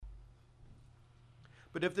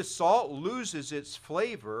But if the salt loses its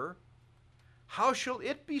flavor, how shall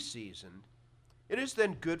it be seasoned? It is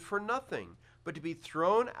then good for nothing, but to be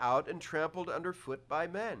thrown out and trampled underfoot by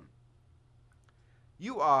men.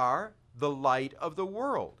 You are the light of the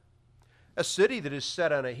world. A city that is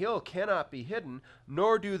set on a hill cannot be hidden,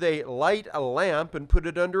 nor do they light a lamp and put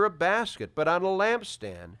it under a basket, but on a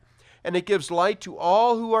lampstand, and it gives light to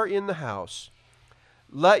all who are in the house.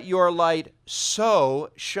 Let your light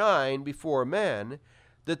so shine before men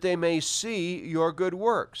that they may see your good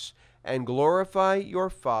works and glorify your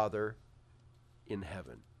Father in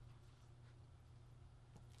heaven.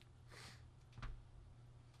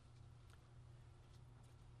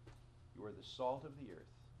 You are the salt of the earth.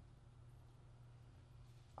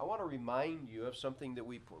 I want to remind you of something that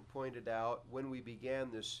we pointed out when we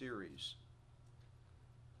began this series.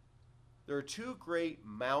 There are two great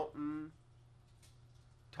mountain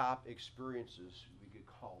top experiences, we could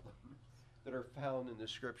call them, that are found in the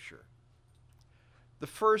Scripture. The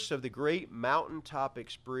first of the great mountaintop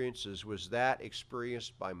experiences was that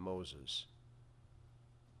experienced by Moses.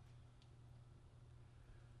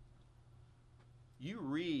 You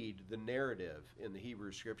read the narrative in the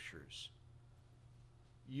Hebrew Scriptures.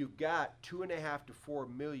 You've got 2.5 to 4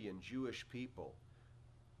 million Jewish people,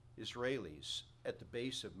 Israelis, at the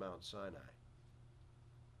base of Mount Sinai.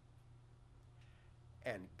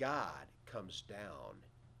 And God comes down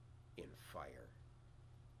in fire.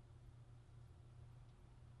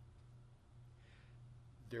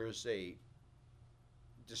 There's a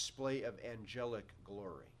display of angelic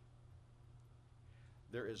glory.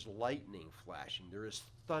 There is lightning flashing. There is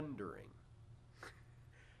thundering.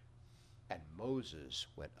 And Moses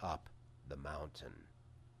went up the mountain.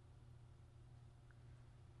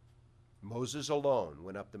 Moses alone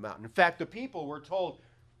went up the mountain. In fact, the people were told,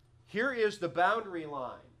 here is the boundary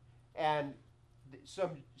line. And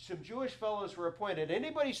some Jewish fellows were appointed.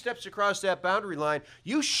 Anybody steps across that boundary line,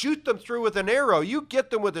 you shoot them through with an arrow. You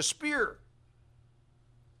get them with a spear.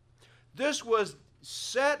 This was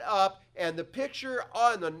set up, and the picture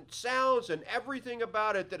and the sounds and everything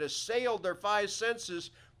about it that assailed their five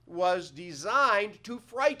senses was designed to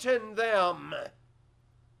frighten them.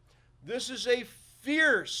 This is a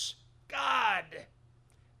fierce God.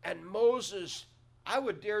 And Moses, I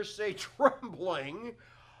would dare say trembling,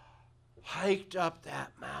 hiked up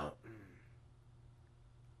that mountain.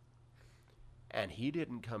 And he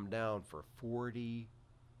didn't come down for 40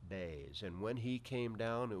 days. And when he came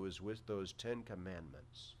down, it was with those 10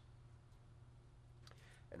 commandments.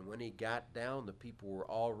 And when he got down, the people were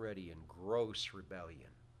already in gross rebellion.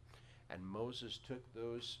 And Moses took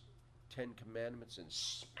those 10 commandments and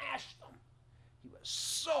smashed them. He was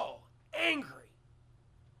so angry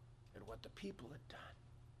at what the people had done.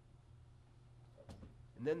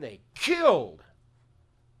 And then they killed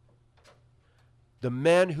the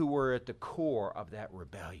men who were at the core of that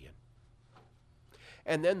rebellion.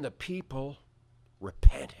 And then the people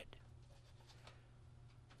repented.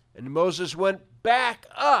 And Moses went back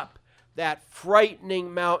up that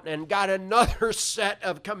frightening mountain and got another set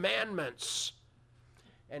of commandments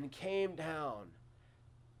and came down.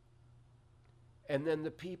 And then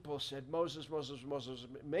the people said, Moses,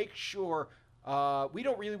 make sure we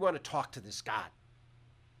don't really want to talk to this God.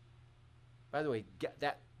 By the way,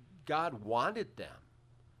 that God wanted them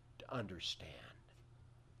to understand.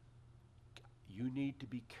 You need to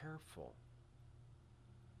be careful.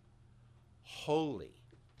 Holy,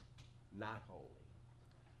 not holy.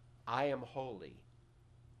 I am holy.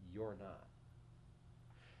 You're not.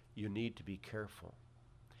 You need to be careful.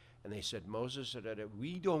 And they said, Moses,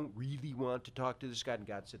 we don't really want to talk to this God. And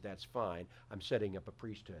God said, that's fine. I'm setting up a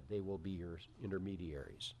priesthood. They will be your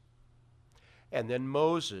intermediaries. And then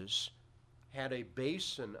Moses had a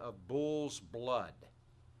basin of bull's blood.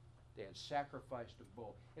 They had sacrificed a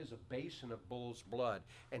bull. There's a basin of bull's blood,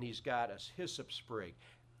 and he's got a hyssop sprig.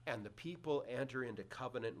 And the people enter into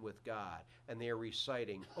covenant with God, and they are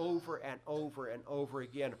reciting over and over and over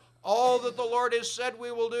again, all that the Lord has said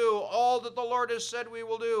we will do, all that the Lord has said we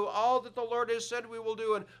will do, all that the Lord has said we will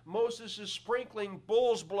do. And Moses is sprinkling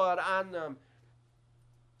bull's blood on them.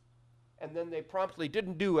 And then they promptly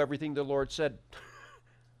didn't do everything the Lord said.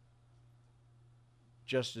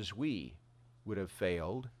 Just as we would have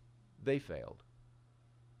failed, they failed.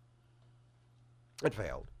 And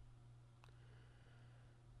failed.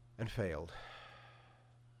 And failed.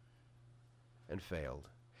 And failed.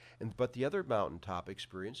 But the other mountaintop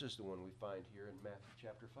experience is the one we find here in Matthew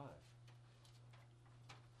chapter 5.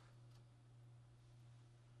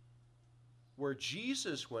 Where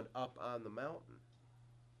Jesus went up on the mountain,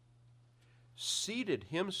 seated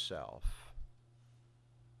himself,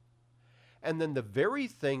 And then the very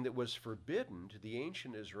thing that was forbidden to the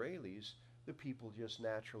ancient Israelis, the people just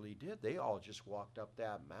naturally did. They all just walked up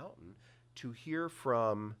that mountain to hear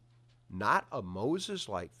from not a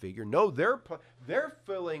Moses-like figure. No, they're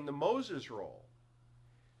filling the Moses role.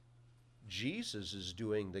 Jesus is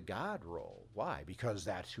doing the God role. Why? Because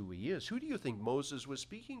that's who he is. Who do you think Moses was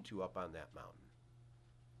speaking to up on that mountain?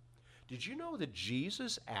 Did you know that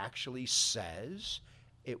Jesus actually says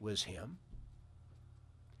it was him?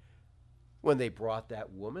 When they brought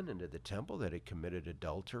that woman into the temple that had committed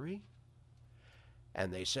adultery,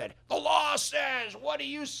 and they said, "The law says, what do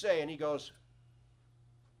you say?" And he goes,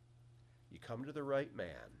 "You come to the right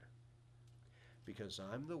man, because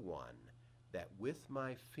I'm the one that with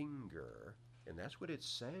my finger," and that's what it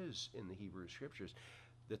says in the Hebrew Scriptures,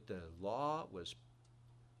 that the law was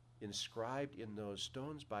inscribed in those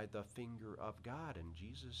stones by the finger of God. And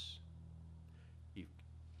Jesus,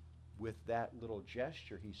 with that little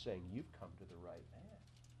gesture, he's saying, you've come to the right man.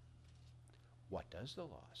 What does the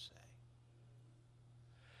law say?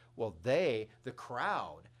 Well, the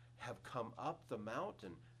crowd, have come up the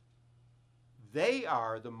mountain. They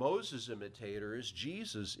are the Moses imitators.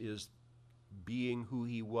 Jesus is being who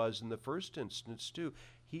he was in the first instance too.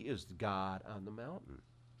 He is God on the mountain.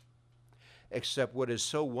 Except what is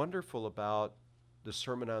so wonderful about the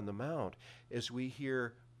Sermon on the Mount is we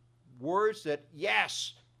hear words that,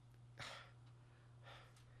 yes,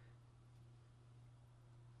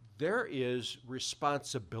 there is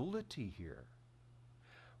responsibility here.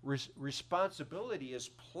 Responsibility is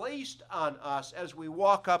placed on us as we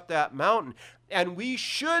walk up that mountain. And we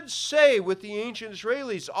should say with the ancient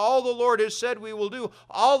Israelis, all the Lord has said we will do.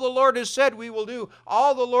 All the Lord has said we will do.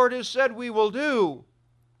 All the Lord has said we will do.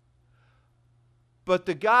 But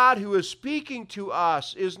the God who is speaking to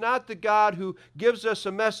us is not the God who gives us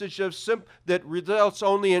a message that results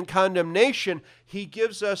only in condemnation. He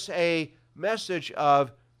gives us a message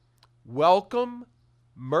of welcome,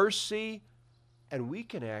 mercy, and we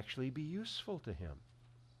can actually be useful to him.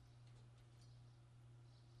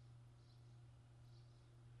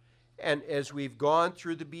 And as we've gone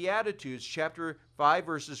through the Beatitudes, chapter 5,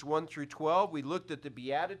 verses 1 through 12, we looked at the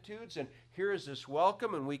Beatitudes, and here is this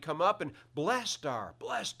welcome, and we come up and blessed are,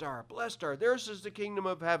 blessed are, blessed are. Theirs is the kingdom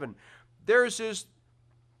of heaven. Theirs is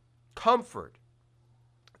comfort.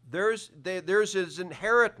 Theirs is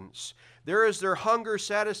inheritance. There is their hunger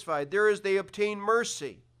satisfied. There is they obtain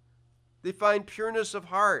mercy. They find pureness of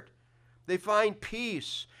heart. They find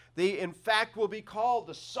peace. They, in fact, will be called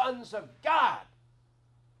the sons of God.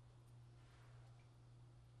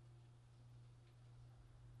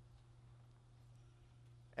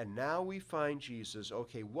 And now we find Jesus.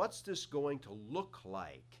 Okay, what's this going to look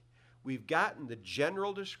like? We've gotten the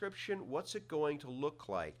general description. What's it going to look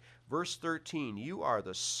like? Verse 13, you are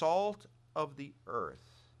the salt of the earth.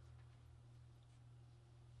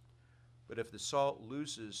 But if the salt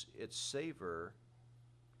loses its savor,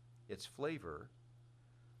 its flavor,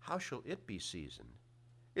 how shall it be seasoned?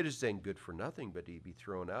 It is then good for nothing but to be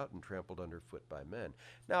thrown out and trampled underfoot by men.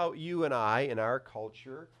 Now, you and I, in our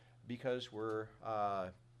culture, because we're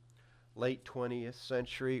late 20th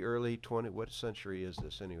century, early 20th, what century is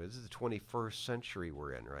this anyway? This is the 21st century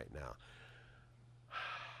we're in right now.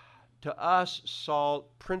 To us,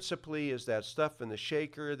 salt principally is that stuff in the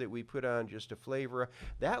shaker that we put on just to flavor.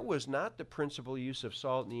 That was not the principal use of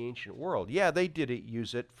salt in the ancient world. Yeah, they did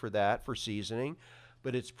use it for that, for seasoning,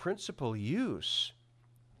 but its principal use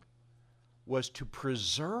was to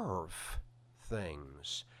preserve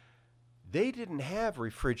things. They didn't have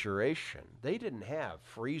refrigeration. They didn't have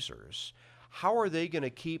freezers. How are they going to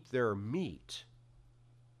keep their meat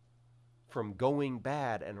from going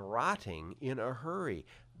bad and rotting in a hurry?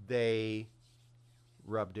 They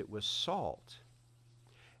rubbed it with salt.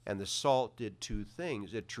 And the salt did two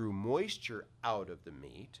things. It drew moisture out of the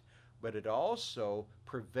meat, but it also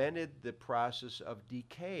prevented the process of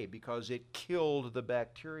decay because it killed the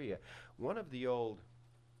bacteria. One of the old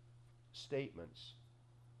statements,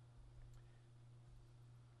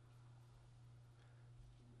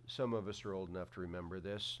 some of us are old enough to remember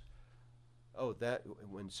this. Oh, that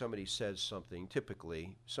when somebody says something,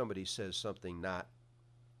 typically somebody says something not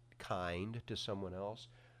kind to someone else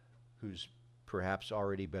who's perhaps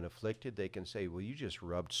already been afflicted, they can say, well, you just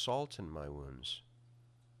rubbed salt in my wounds.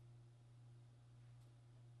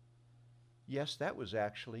 Yes, that was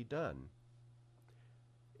actually done.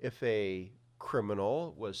 If a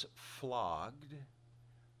criminal was flogged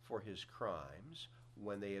for his crimes,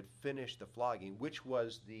 when they had finished the flogging, which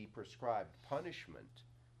was the prescribed punishment,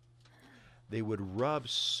 they would rub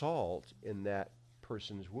salt in that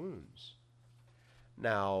person's wounds.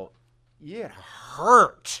 Now, it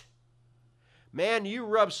hurt, Man, you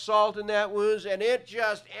rub salt in that wound and it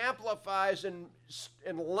just amplifies and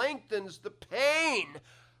lengthens the pain.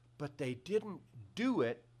 But they didn't do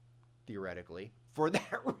it, theoretically, for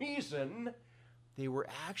that reason. They were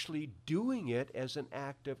actually doing it as an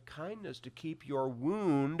act of kindness to keep your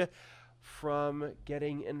wound from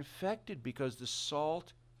getting infected, because the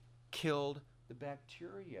salt killed the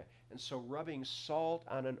bacteria. And so rubbing salt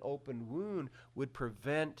on an open wound would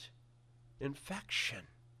prevent infection.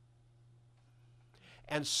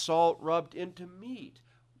 And salt rubbed into meat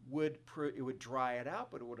would dry it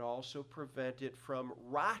out, but it would also prevent it from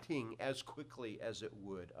rotting as quickly as it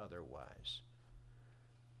would otherwise.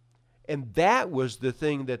 And that was the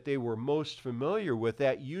thing that they were most familiar with,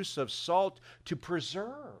 that use of salt to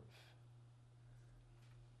preserve.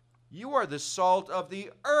 You are the salt of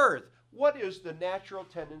the earth. What is the natural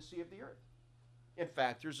tendency of the earth? In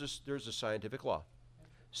fact, there's a scientific law.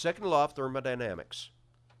 Second law of thermodynamics.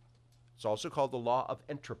 It's also called the law of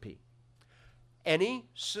entropy. Any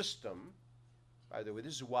system, by the way,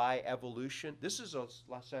 this is why evolution, this is a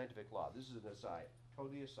scientific law. This is an aside,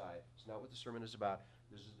 totally aside. It's not what the sermon is about.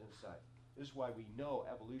 This is an aside. This is why we know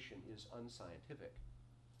evolution is unscientific,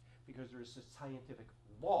 because there is a scientific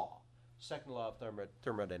law, second law of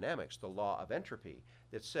thermodynamics, the law of entropy,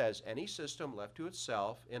 that says any system left to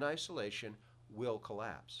itself in isolation will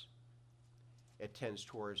collapse. It tends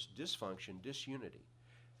towards dysfunction, disunity.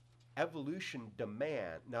 Evolution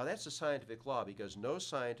demand, now that's a scientific law, because no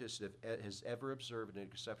scientist has ever observed an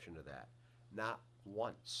exception to that. Not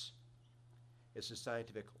once. It's a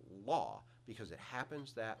scientific law because it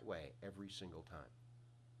happens that way every single time.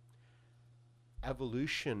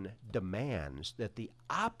 Evolution demands that the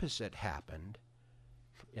opposite happened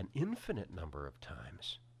an infinite number of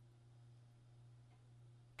times.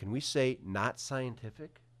 Can we say not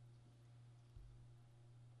scientific?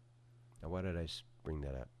 Now, why did I bring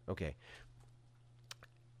that up? Okay.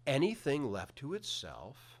 Anything left to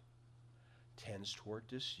itself tends toward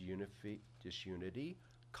disunity,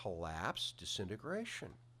 collapse, disintegration.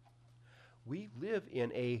 We live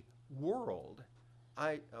in a world.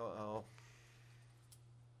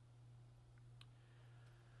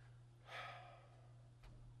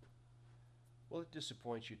 Will it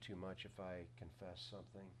disappoint you too much if I confess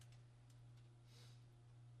something?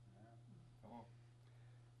 Come on.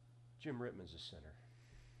 Jim Rittman's a sinner.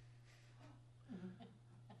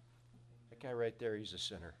 That guy right there, he's a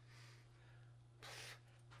sinner.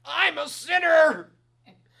 I'm a sinner!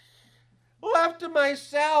 Left to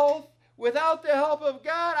myself, without the help of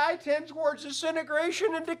God, I tend towards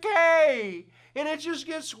disintegration and decay. And it just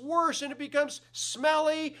gets worse, and it becomes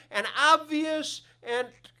smelly and obvious, and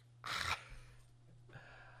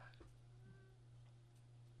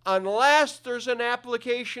unless there's an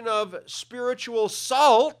application of spiritual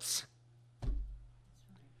salt,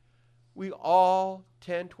 we all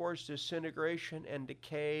tend towards disintegration and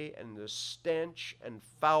decay and the stench and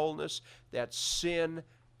foulness that sin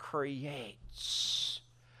creates.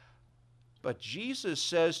 But Jesus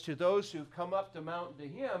says to those who've come up the mountain to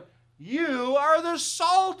him, you are the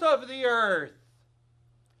salt of the earth.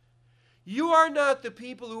 You are not the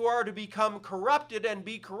people who are to become corrupted and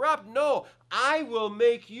be corrupt. No, I will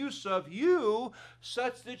make use of you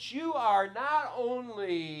such that you are not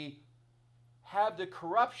only have the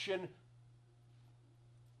corruption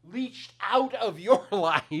leached out of your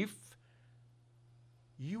life,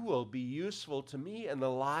 you will be useful to me in the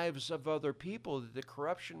lives of other people, that the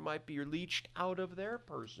corruption might be leached out of their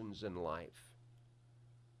persons in life.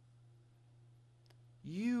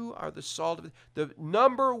 You are the salt of the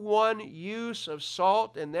number one use of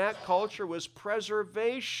salt in that culture was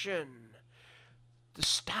preservation, the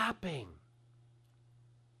stopping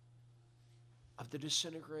of the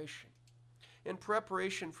disintegration. In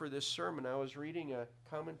preparation for this sermon, I was reading a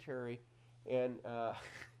commentary, and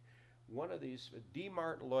one of these, D.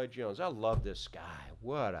 Martin Lloyd-Jones, I love this guy.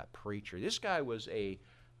 What a preacher. This guy was a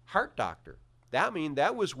heart doctor.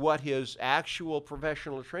 That was what his actual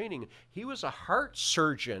professional training. He was a heart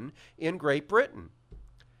surgeon in Great Britain,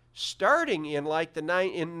 starting in like the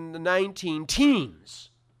 19 teens.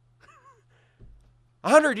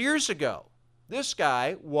 100 years ago, this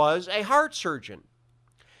guy was a heart surgeon.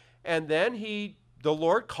 And then the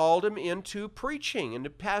Lord called him into preaching,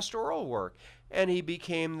 into pastoral work, and he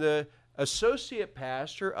became the associate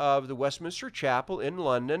pastor of the Westminster Chapel in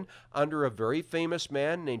London under a very famous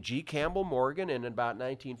man named G. Campbell Morgan. And in about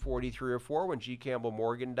 1943 or 4, when G. Campbell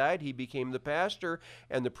Morgan died, he became the pastor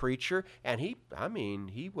and the preacher. And he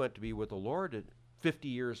went to be with the Lord 50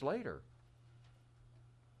 years later.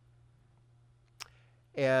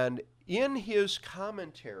 And in his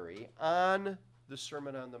commentary on the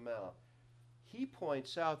Sermon on the Mount, he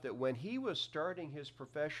points out that when he was starting his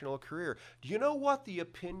professional career, do you know what the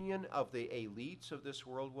opinion of the elites of this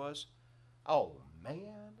world was? Oh,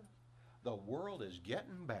 man, the world is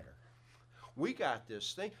getting better. We got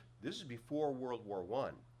this thing. This is before World War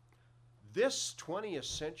I. This 20th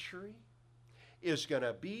century is going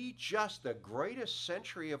to be just the greatest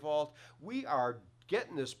century of all. We are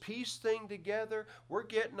getting this peace thing together. We're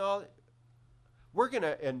getting all... We're going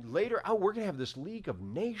to, and later, we're going to have this League of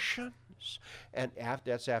Nations. And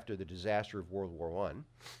that's after the disaster of World War I.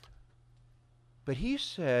 But he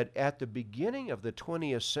said at the beginning of the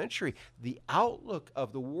 20th century, the outlook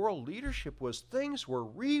of the world leadership was things were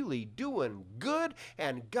really doing good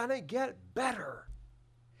and going to get better.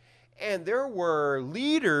 And there were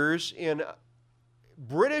leaders in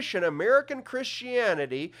British and American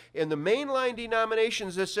Christianity in the mainline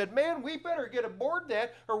denominations that said, man, we better get aboard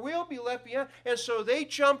that or we'll be left behind. And so they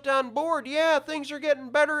jumped on board. Yeah, things are getting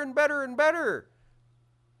better and better and better.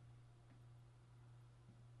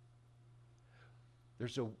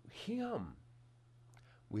 There's a hymn.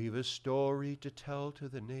 We've a story to tell to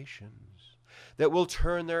the nations that will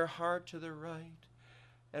turn their heart to the right.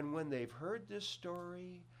 And when they've heard this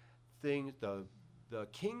story, the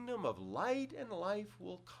kingdom of light and life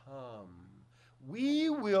will come. We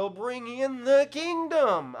will bring in the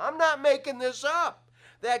kingdom. I'm not making this up.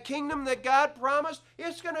 That kingdom that God promised,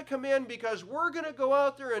 it's going to come in because we're going to go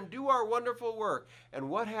out there and do our wonderful work. And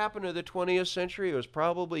what happened to the 20th century? It was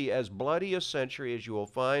probably as bloody a century as you will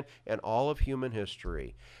find in all of human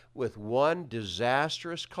history, with one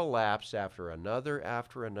disastrous collapse after another,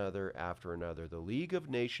 after another, after another. The League of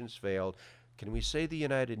Nations failed. Can we say the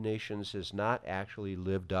United Nations has not actually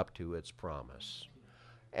lived up to its promise?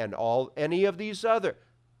 And any of these other.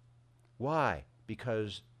 Why?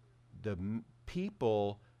 Because the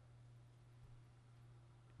people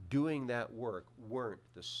doing that work weren't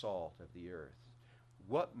the salt of the earth.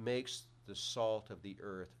 What makes the salt of the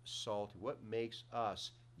earth salty? What makes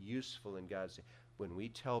us useful in God's name? When we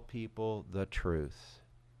tell people the truth.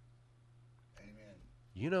 Amen.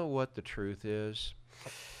 You know what the truth is?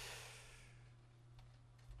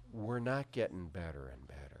 We're not getting better and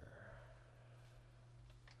better.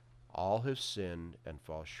 All have sinned and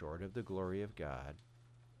fall short of the glory of God.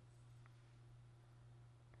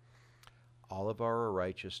 All of our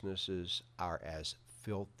righteousnesses are as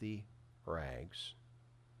filthy rags.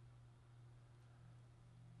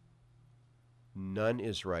 None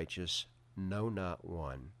is righteous, no, not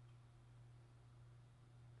one.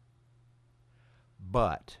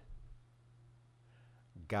 But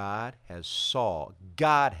God has solved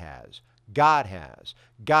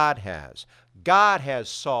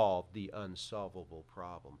the unsolvable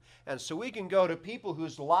problem. And so we can go to people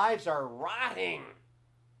whose lives are rotting.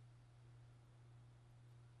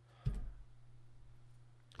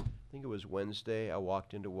 I think it was Wednesday, I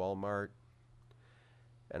walked into Walmart,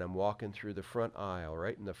 and I'm walking through the front aisle,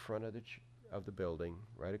 right in the front of the building,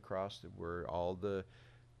 right across where all the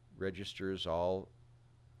registers,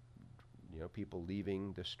 people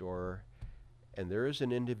leaving the store, and there is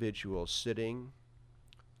an individual sitting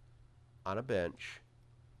on a bench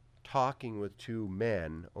talking with two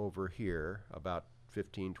men over here about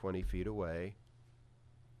 15, 20 feet away.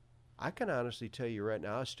 I can honestly tell you right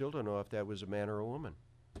now, I still don't know if that was a man or a woman.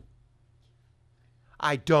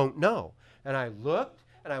 I don't know. And I looked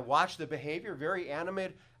and I watched the behavior, very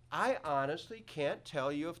animated. I honestly can't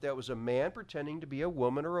tell you if that was a man pretending to be a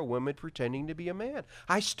woman or a woman pretending to be a man.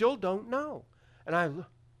 I still don't know. And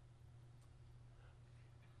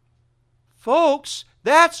folks,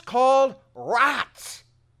 that's called rot.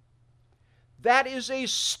 That is a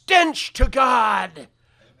stench to God. Amen.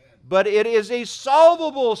 But it is a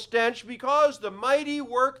solvable stench because the mighty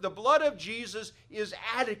work, the blood of Jesus, is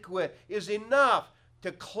adequate, is enough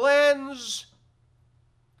to cleanse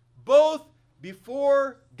both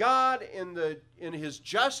before God in His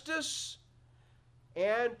justice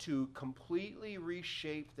and to completely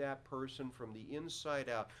reshape that person from the inside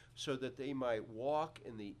out so that they might walk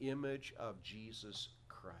in the image of Jesus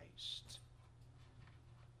Christ.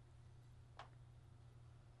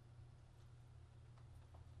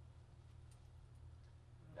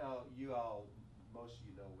 Now, most of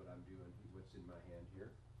you know what I'm doing, what's in my hand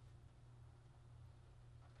here.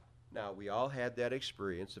 Now, we all had that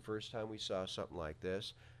experience the first time we saw something like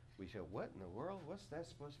this. We said, what in the world? What's that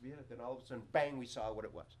supposed to be? And then all of a sudden, bang, we saw what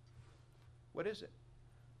it was. What is it?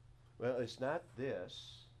 Well, it's not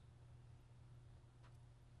this.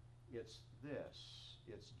 It's this.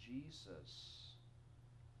 It's Jesus.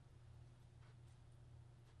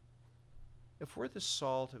 If we're the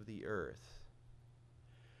salt of the earth,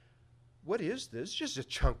 what is this? Just a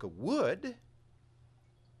chunk of wood.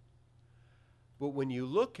 But when you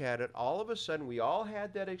look at it, all of a sudden we all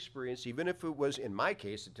had that experience, even if it was, in my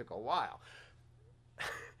case, it took a while.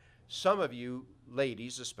 Some of you,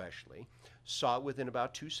 ladies especially, saw it within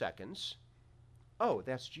about 2 seconds. Oh,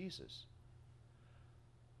 that's Jesus.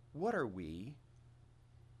 What are we?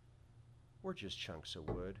 We're just chunks of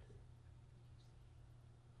wood.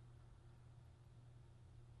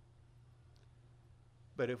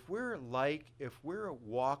 But if we're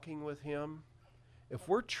walking with him, if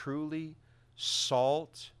we're truly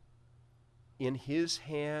salt in his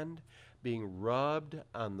hand, being rubbed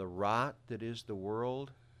on the rot that is the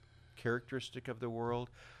world, characteristic of the world,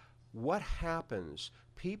 what happens?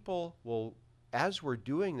 People will, as we're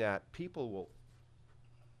doing that, people will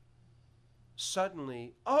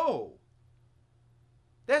suddenly, oh,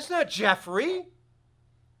 that's not Jeffrey.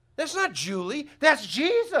 That's not Julie. That's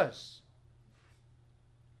Jesus.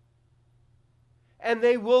 And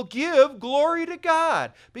they will give glory to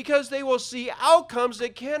God because they will see outcomes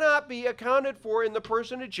that cannot be accounted for in the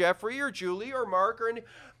person of Jeffrey or Julie or Mark.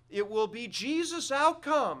 It will be Jesus'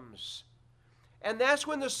 outcomes. And that's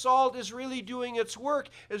when the salt is really doing its work,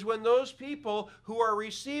 is when those people who are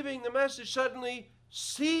receiving the message suddenly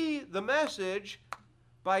see the message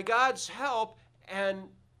by God's help, and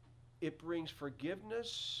it brings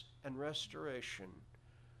forgiveness and restoration.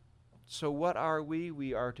 So what are we?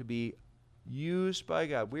 We are to be used by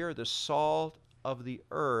God. We are the salt of the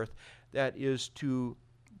earth that is to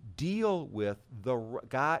deal with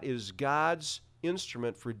God is God's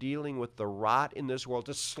instrument for dealing with the rot in this world,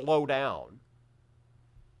 to slow down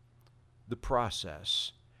the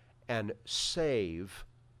process and save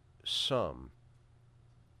some.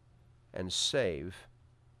 And save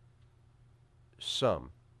some.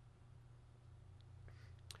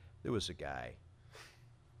 There was a guy.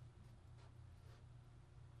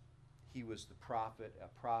 He was a prophet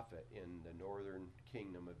in the northern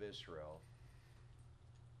kingdom of Israel,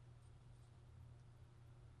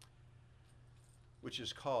 which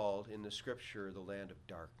is called in the scripture the land of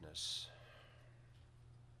darkness.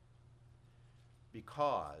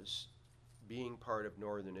 Because being part of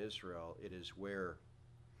northern Israel, it is where,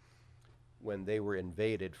 when they were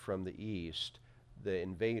invaded from the east, the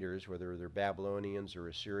invaders, whether they're Babylonians or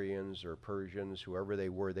Assyrians or Persians, whoever they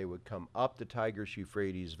were, they would come up the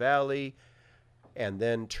Tigris-Euphrates Valley and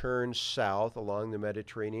then turn south along the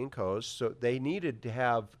Mediterranean coast. So they needed to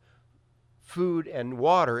have food and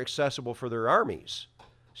water accessible for their armies.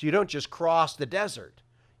 So you don't just cross the desert.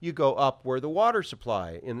 You go up where the water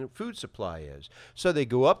supply and the food supply is. So they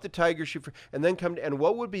go up the Tigris-Euphrates and then come to, and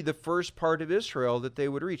what would be the first part of Israel that they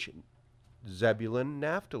would reach? Zebulun,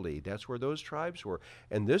 Naphtali. That's where those tribes were.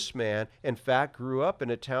 And this man, in fact, grew up in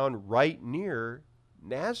a town right near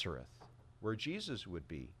Nazareth, where Jesus would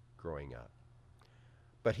be growing up.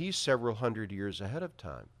 But he's several hundred years ahead of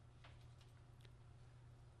time.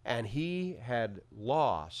 And he had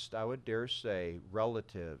lost, I would dare say,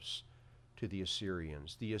 relatives to the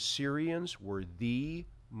Assyrians. The Assyrians were the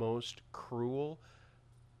most cruel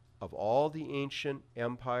of all the ancient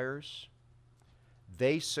empires.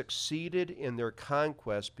 They succeeded in their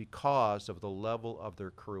conquest because of the level of their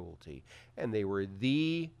cruelty. And they were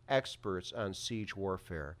the experts on siege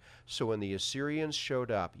warfare. So when the Assyrians showed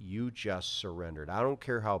up, you just surrendered. I don't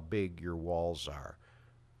care how big your walls are.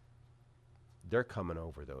 They're coming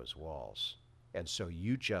over those walls. And so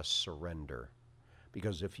you just surrender.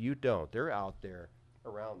 Because if you don't, they're out there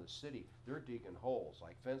around the city. They're digging holes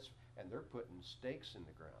like fence, and they're putting stakes in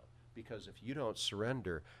the ground. Because if you don't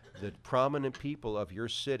surrender, the prominent people of your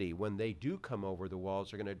city, when they do come over the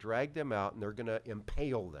walls, are going to drag them out and they're going to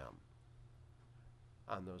impale them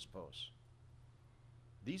on those posts.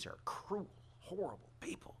 These are cruel, horrible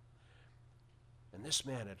people. And this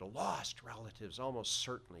man had lost relatives almost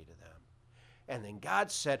certainly to them. And then God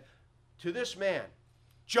said to this man,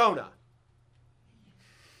 Jonah,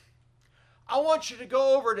 I want you to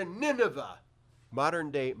go over to Nineveh, modern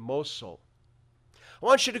day Mosul. I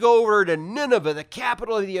want you to go over to Nineveh, the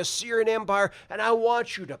capital of the Assyrian Empire, and I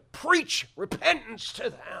want you to preach repentance to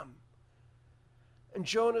them. And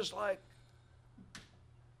Jonah's like,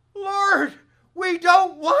 Lord, we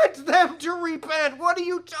don't want them to repent. What are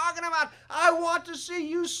you talking about? I want to see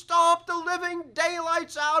you stomp the living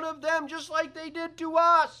daylights out of them just like they did to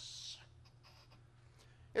us.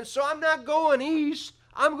 And so I'm not going east.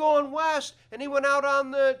 I'm going west. And he went out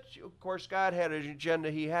on of course, God had an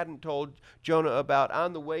agenda he hadn't told Jonah about.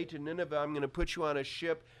 On the way to Nineveh, I'm going to put you on a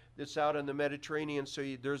ship that's out in the Mediterranean. So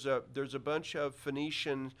there's a bunch of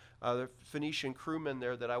Phoenician crewmen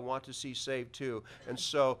there that I want to see saved too. And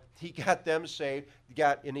so he got them saved. He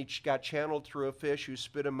got channeled through a fish who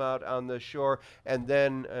spit him out on the shore, and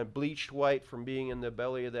then bleached white from being in the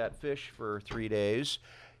belly of that fish for 3 days.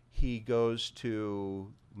 He goes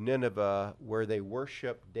to Nineveh, where they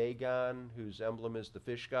worship Dagon, whose emblem is the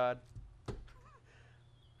fish god.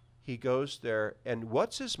 He goes there, and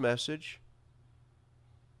what's his message?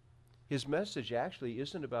 His message actually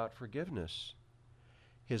isn't about forgiveness.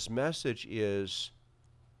 His message is,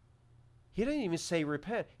 he doesn't even say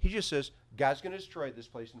repent. He just says, God's going to destroy this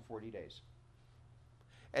place in 40 days.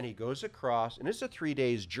 And he goes across, and it's a 3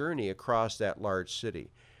 days journey across that large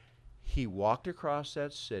city. He walked across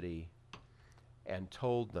that city and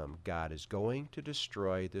told them God is going to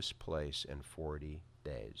destroy this place in 40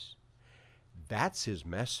 days. That's his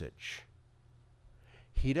message.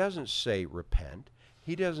 He doesn't say repent.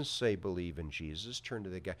 He doesn't say believe in Jesus, turn to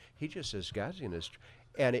the God. He just says God's going to destroy.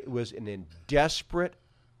 And it was an desperate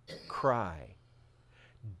cry,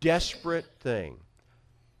 desperate thing.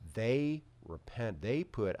 They repent. They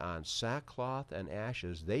put on sackcloth and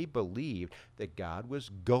ashes. They believed that God was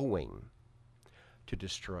going to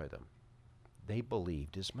destroy them. They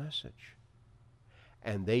believed his message.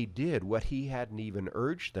 And they did what he hadn't even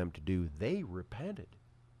urged them to do. They repented.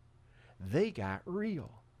 They got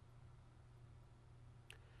real.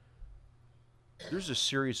 There's a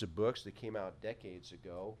series of books that came out decades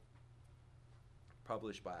ago,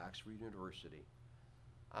 published by Oxford University,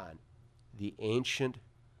 on the ancient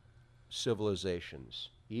civilizations.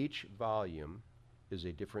 Each volume is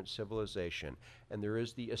a different civilization, and there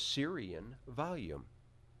is the Assyrian volume.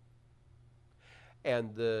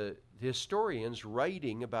 And the historians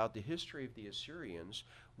writing about the history of the Assyrians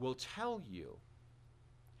will tell you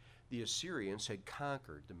the Assyrians had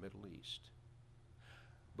conquered the Middle East.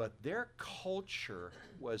 But their culture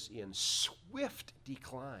was in swift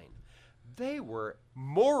decline. They were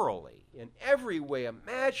morally, in every way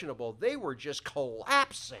imaginable, they were just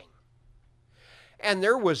collapsing. And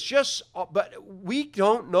there was just, but we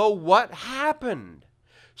don't know what happened.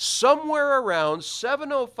 Somewhere around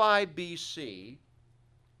 705 BC,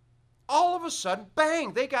 all of a sudden,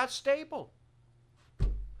 bang, they got stable.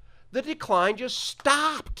 The decline just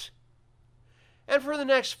stopped. And for the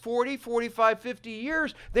next 40, 45, 50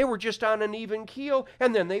 years, they were just on an even keel,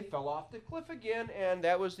 and then they fell off the cliff again, and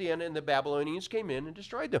that was the end, and the Babylonians came in and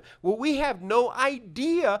destroyed them. Well, we have no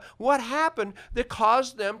idea what happened that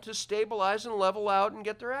caused them to stabilize and level out and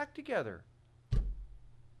get their act together.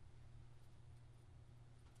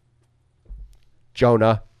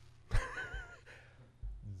 Jonah.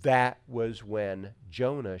 That was when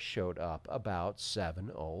Jonah showed up about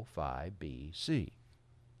 705 BC.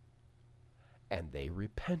 And they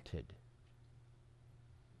repented.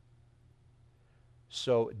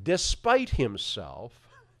 So, despite himself,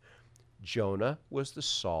 Jonah was the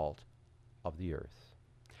salt of the earth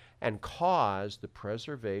and caused the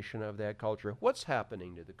preservation of that culture. What's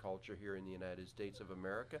happening to the culture here in the United States of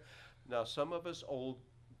America? Now, some of us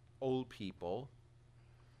old people,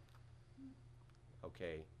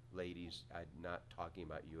 okay, ladies, I'm not talking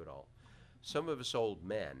about you at all. Some of us old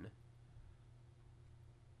men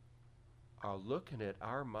are looking at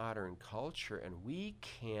our modern culture and we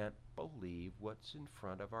can't believe what's in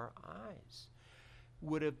front of our eyes.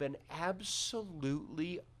 Would have been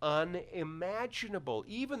absolutely unimaginable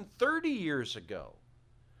even 30 years ago,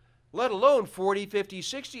 let alone 40, 50,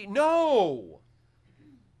 60. No!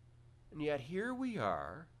 And yet here we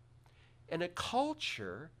are in a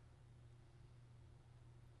culture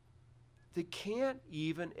that can't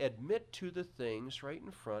even admit to the things right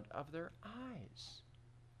in front of their eyes.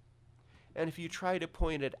 And if you try to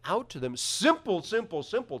point it out to them, simple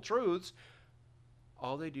truths,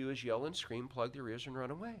 all they do is yell and scream, plug their ears, and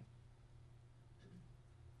run away.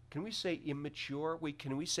 Can we say immature?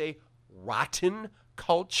 Can we say rotten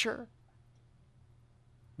culture?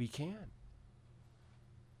 We can.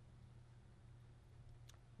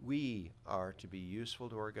 We are to be useful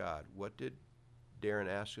to our God. What did Darren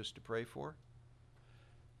ask us to pray for?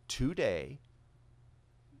 Today,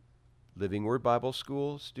 Living Word Bible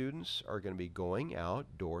School students are going to be going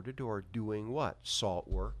out door to door doing what? Salt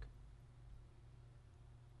work.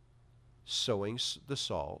 Sowing the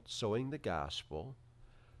salt, sowing the gospel.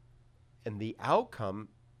 And the outcome,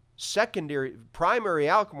 primary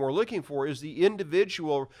outcome we're looking for is the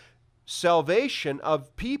individual salvation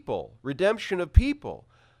of people, redemption of people.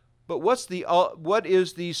 But what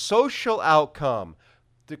is the social outcome?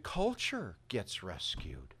 The culture gets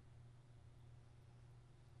rescued.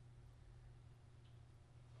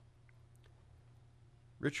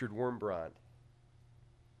 Richard Wurmbrand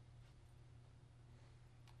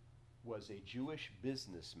was a Jewish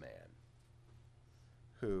businessman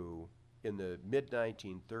who, in the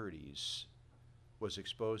mid-1930s, was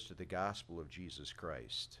exposed to the gospel of Jesus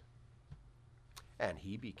Christ. And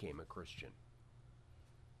he became a Christian.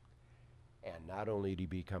 And not only did he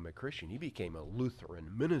become a Christian, he became a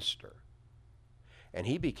Lutheran minister. And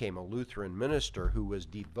he became a Lutheran minister who was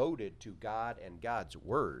devoted to God and God's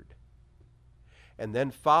Word. And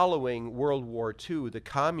then following World War II, the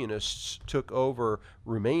communists took over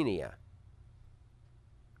Romania.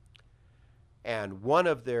 And one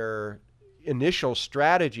of their initial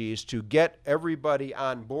strategies to get everybody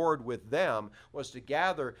on board with them was to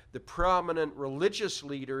gather the prominent religious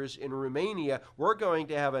leaders in Romania. We're going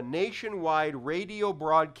to have a nationwide radio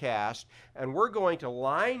broadcast, and we're going to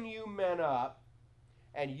line you men up,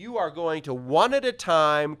 and you are going to, one at a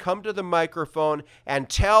time, come to the microphone and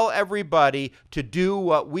tell everybody to do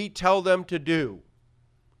what we tell them to do.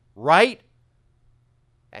 Right?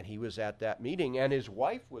 And he was at that meeting, and his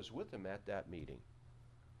wife was with him at that meeting.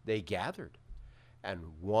 They gathered, and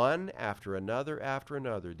one after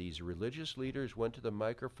another, these religious leaders went to the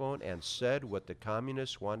microphone and said what the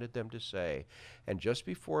communists wanted them to say. And just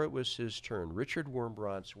before it was his turn, Richard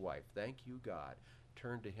Wurmbrandt's wife, thank you God,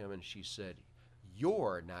 turned to him and she said,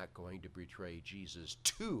 "You're not going to betray Jesus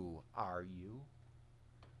too, are you?"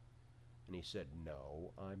 And he said,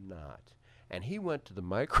 "No, I'm not." And he went to the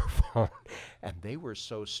microphone, and they were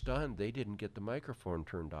so stunned they didn't get the microphone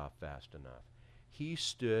turned off fast enough. He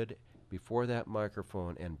stood before that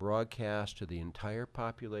microphone and broadcast to the entire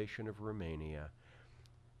population of Romania,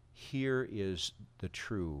 "Here is the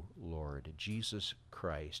true Lord, Jesus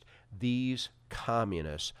Christ. These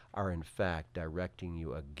communists are in fact directing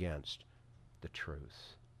you against the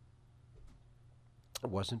truth." It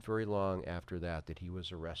wasn't very long after that that he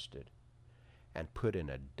was arrested and put in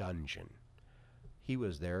a dungeon. He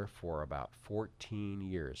was there for about 14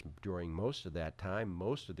 years. During most of that time,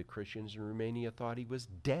 most of the Christians in Romania thought he was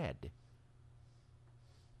dead.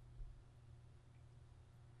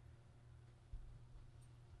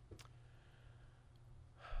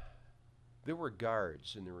 There were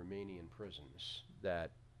guards in the Romanian prisons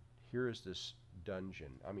that, here is this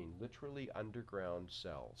dungeon, I mean literally underground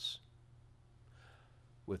cells,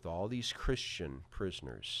 with all these Christian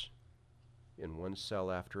prisoners in one cell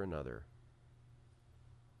after another.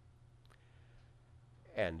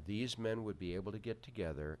 And these men would be able to get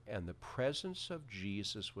together, and the presence of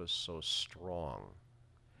Jesus was so strong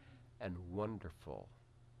and wonderful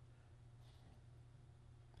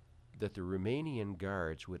that the Romanian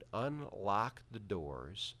guards would unlock the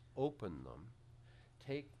doors, open them,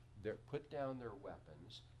 put down their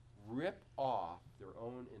weapons, rip off their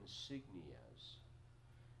own insignias,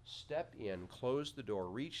 step in, close the door,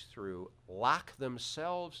 reach through, lock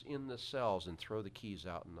themselves in the cells, and throw the keys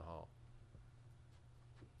out in the hall.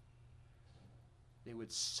 They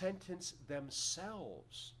would sentence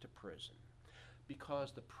themselves to prison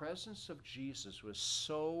because the presence of Jesus was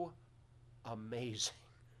so amazing,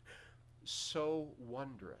 so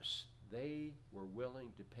wondrous. They were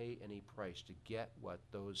willing to pay any price to get what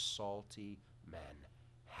those salty men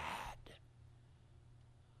had.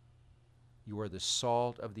 You are the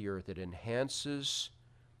salt of the earth. It enhances,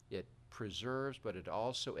 it preserves, but it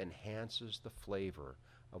also enhances the flavor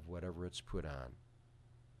of whatever it's put on.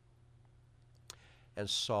 And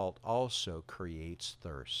salt also creates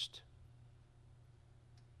thirst.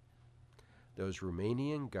 Those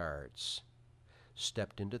Romanian guards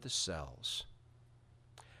stepped into the cells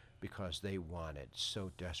because they wanted so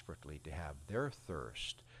desperately to have their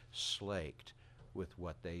thirst slaked with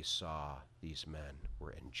what they saw these men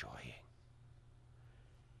were enjoying.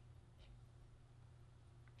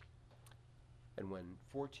 And when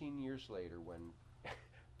 14 years later,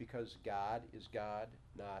 because God is God,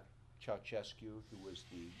 not Ceausescu, who was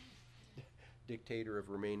the dictator of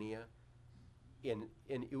Romania,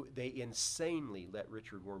 they insanely let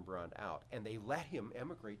Richard Wurmbrandt out, and they let him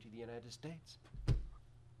emigrate to the United States.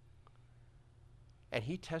 And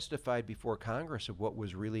he testified before Congress of what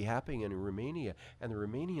was really happening in Romania. And the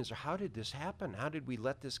Romanians are, how did this happen? How did we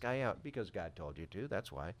let this guy out? Because God told you to,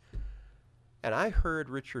 that's why. And I heard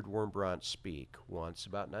Richard Wurmbrandt speak once,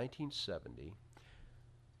 about 1970.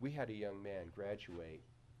 We had a young man graduate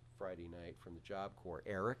Friday night from the Job Corps,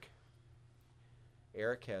 Eric.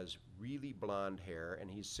 Eric has really blonde hair, and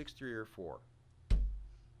he's 6'3" or 4".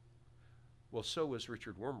 Well, so was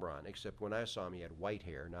Richard Wurmbrandt, except when I saw him, he had white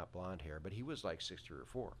hair, not blonde hair, but he was like 6'3" or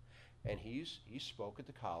 4". And he spoke at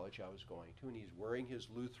the college I was going to, and he's wearing his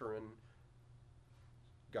Lutheran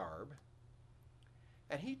garb.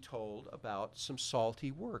 And he told about some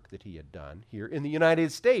salty work that he had done here in the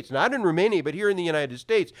United States. Not in Romania, but here in the United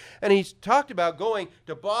States. And he talked about going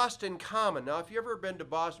to Boston Common. Now, if you've ever been to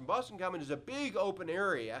Boston, Boston Common is a big open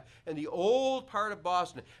area in the old part of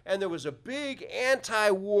Boston. And there was a big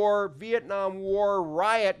anti-war, Vietnam War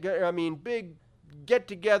riot, big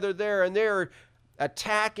get-together there. And they're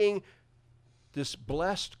attacking this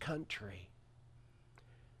blessed country.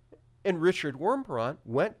 And Richard Wurmbrand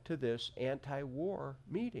went to this anti-war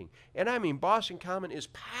meeting. And Boston Common is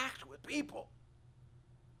packed with people.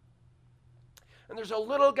 And there's a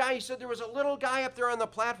little guy, he said there was a little guy up there on the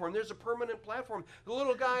platform. There's a permanent platform. The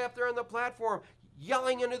little guy up there on the platform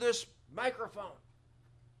yelling into this microphone.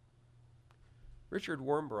 Richard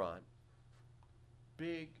Wurmbrand,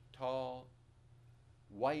 big, tall,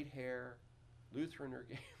 white hair, Lutheran,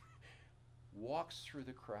 walks through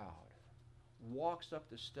the crowd. Walks up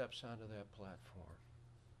the steps onto that platform.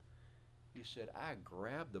 He said, I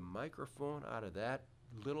grabbed the microphone out of that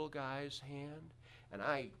little guy's hand, and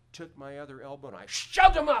I took my other elbow and I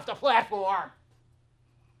shoved him off the platform.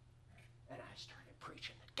 And I started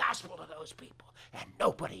preaching the gospel to those people, and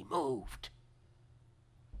nobody moved.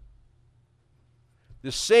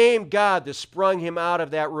 The same God that sprung him out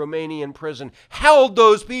of that Romanian prison held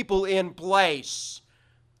those people in place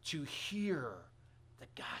to hear the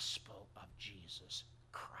gospel. Jesus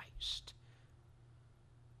Christ.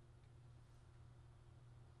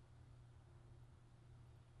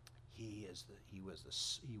 He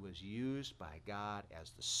was used by God as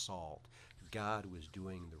the salt. God was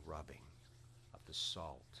doing the rubbing of the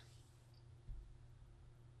salt.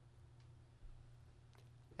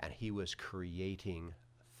 And he was creating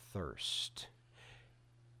thirst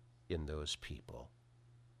in those people.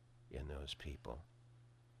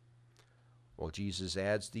 Well, Jesus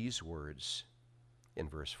adds these words in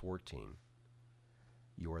verse 14.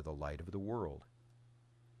 You are the light of the world.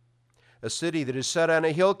 A city that is set on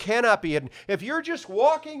a hill cannot be hidden. If you're just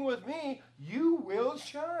walking with me, you will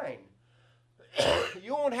shine.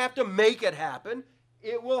 You won't have to make it happen.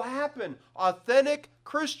 It will happen. Authentic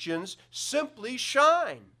Christians simply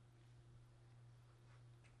shine.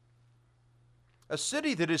 A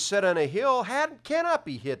city that is set on a hill cannot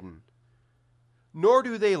be hidden. Nor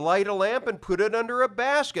do they light a lamp and put it under a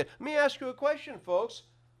basket. Let me ask you a question, folks.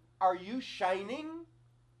 Are you shining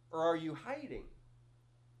or are you hiding?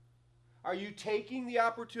 Are you taking the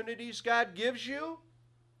opportunities God gives you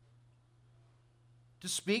to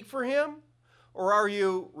speak for him? Or are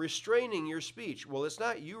you restraining your speech? Well, it's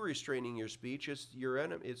not you restraining your speech, it's your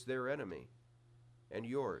enemy, it's their enemy and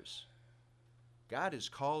yours. God has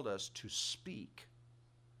called us to speak.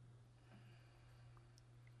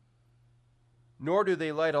 Nor do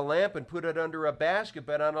they light a lamp and put it under a basket,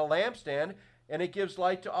 but on a lampstand, and it gives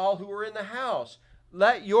light to all who are in the house.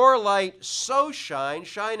 Let your light so shine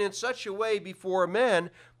in such a way before men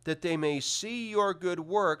that they may see your good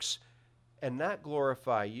works and not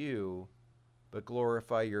glorify you, but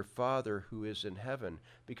glorify your Father who is in heaven.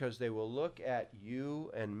 Because they will look at you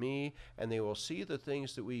and me, and they will see the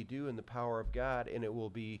things that we do in the power of God, and it will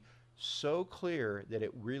be so clear that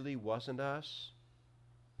it really wasn't us.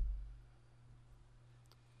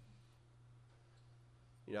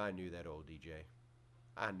 I knew that old DJ.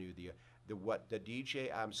 I knew the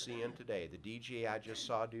DJ I'm seeing today, the DJ I just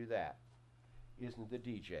saw do that, isn't the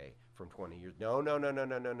DJ from 20 years.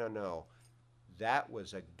 No. That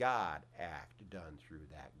was a God act done through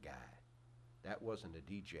that guy. That wasn't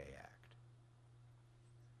a DJ act.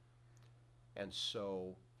 And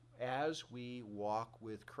so, as we walk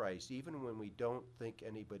with Christ, even when we don't think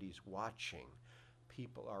anybody's watching,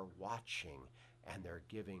 people are watching and they're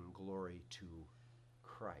giving glory to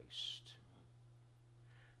Christ,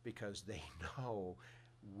 because they know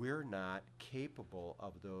we're not capable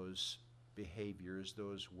of those behaviors,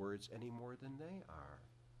 those words, any more than they are.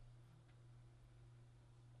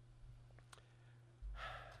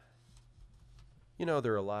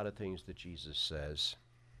 There are a lot of things that Jesus says.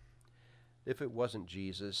 If it wasn't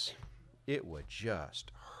Jesus, it would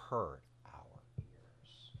just hurt our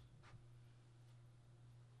ears.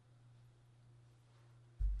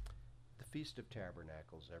 The Feast of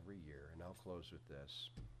Tabernacles every year, and I'll close with this.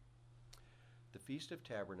 The Feast of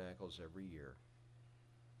Tabernacles every year,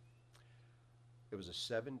 it was a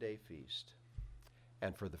 7-day feast.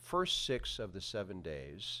 And for the first 6 of the 7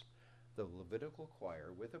 days, the Levitical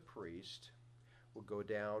choir with a priest would go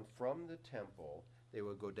down from the temple. They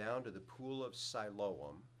would go down to the pool of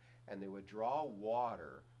Siloam, and they would draw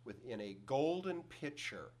water within a golden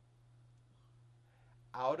pitcher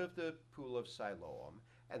out of the pool of Siloam,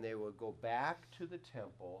 and they would go back to the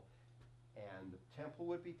temple, and the temple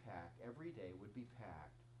would be packed. Every day would be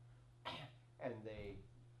packed, and they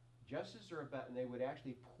just as they're about, and they would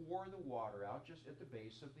actually pour the water out just at the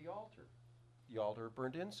base of the altar of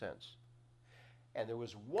burnt incense. And there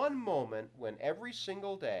was one moment when every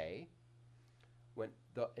single day, when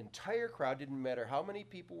the entire crowd, didn't matter how many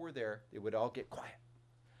people were there, they would all get quiet.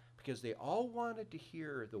 Because they all wanted to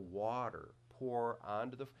hear the water pour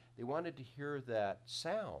onto they wanted to hear that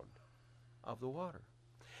sound of the water.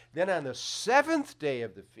 Then on the 7th day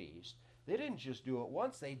of the feast, they didn't just do it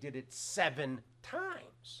once, they did it 7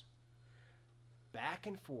 times. Back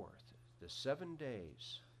and forth, the 7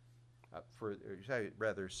 days,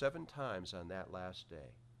 7 times on that last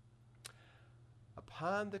day.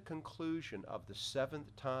 Upon the conclusion of the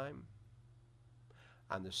 7th time,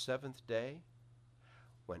 on the 7th day,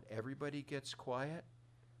 when everybody gets quiet,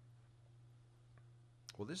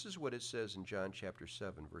 well, this is what it says in John chapter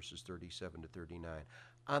 7, verses 37 to 39.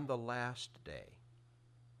 On the last day,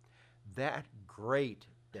 that great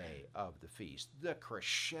day of the feast, the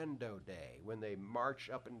crescendo day, when they march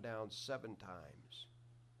up and down 7 times,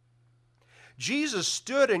 Jesus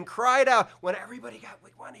stood and cried out when everybody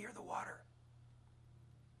we want to hear the water.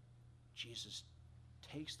 Jesus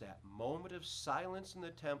takes that moment of silence in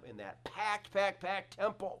the temple, in that packed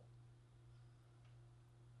temple.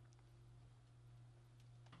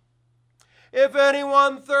 If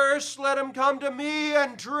anyone thirsts, let him come to me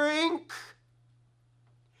and drink.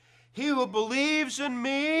 He who believes in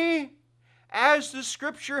me, as the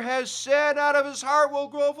scripture has said, out of his heart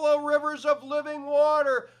will flow rivers of living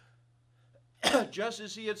water. Just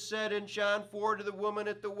as he had said in John 4 to the woman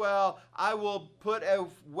at the well, I will put a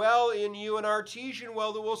well in you, an artesian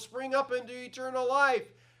well that will spring up into eternal life.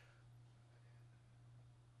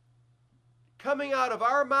 Coming out of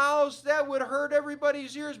our mouths, that would hurt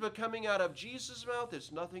everybody's ears, but coming out of Jesus' mouth,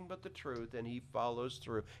 it's nothing but the truth, and he follows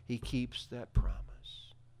through. He keeps that promise.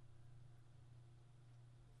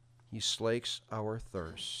 He slakes our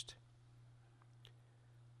thirst.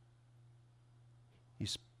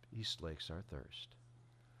 He slakes our thirst.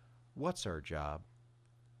 What's our job?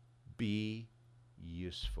 Be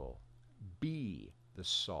useful. Be the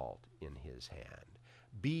salt in his hand.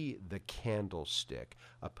 Be the candlestick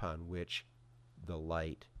upon which the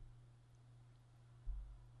light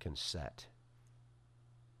can set.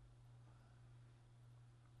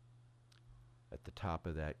 At the top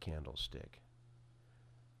of that candlestick,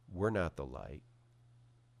 we're not the light.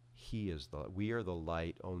 We are the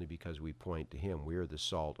light only because we point to him. We are the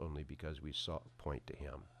salt only because we point to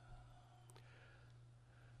him.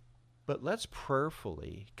 But let's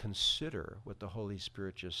prayerfully consider what the Holy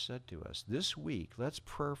Spirit just said to us. This week, let's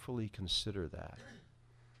prayerfully consider that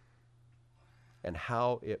and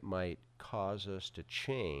how it might cause us to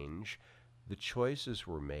change the choices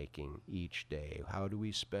we're making each day. How do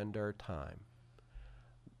we spend our time?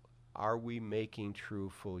 Are we making true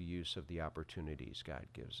full use of the opportunities God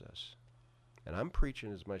gives us? And I'm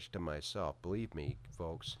preaching as much to myself. Believe me,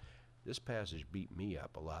 folks, this passage beat me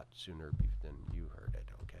up a lot sooner than you heard it,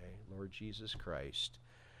 okay? Lord Jesus Christ,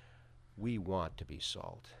 we want to be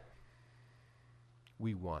salt.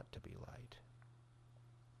 We want to be light.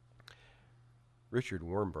 Richard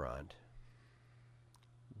Wurmbrand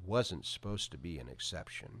wasn't supposed to be an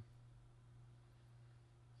exception.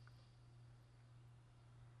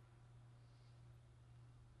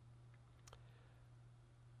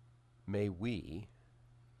 May we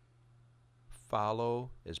follow,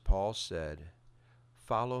 as Paul said,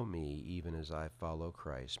 follow me even as I follow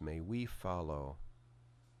Christ. May we follow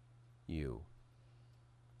you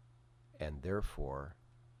and therefore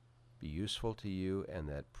be useful to you, and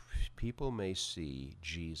that people may see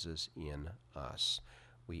Jesus in us.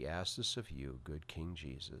 We ask this of you, good King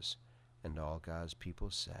Jesus, and all God's people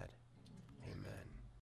said, Amen.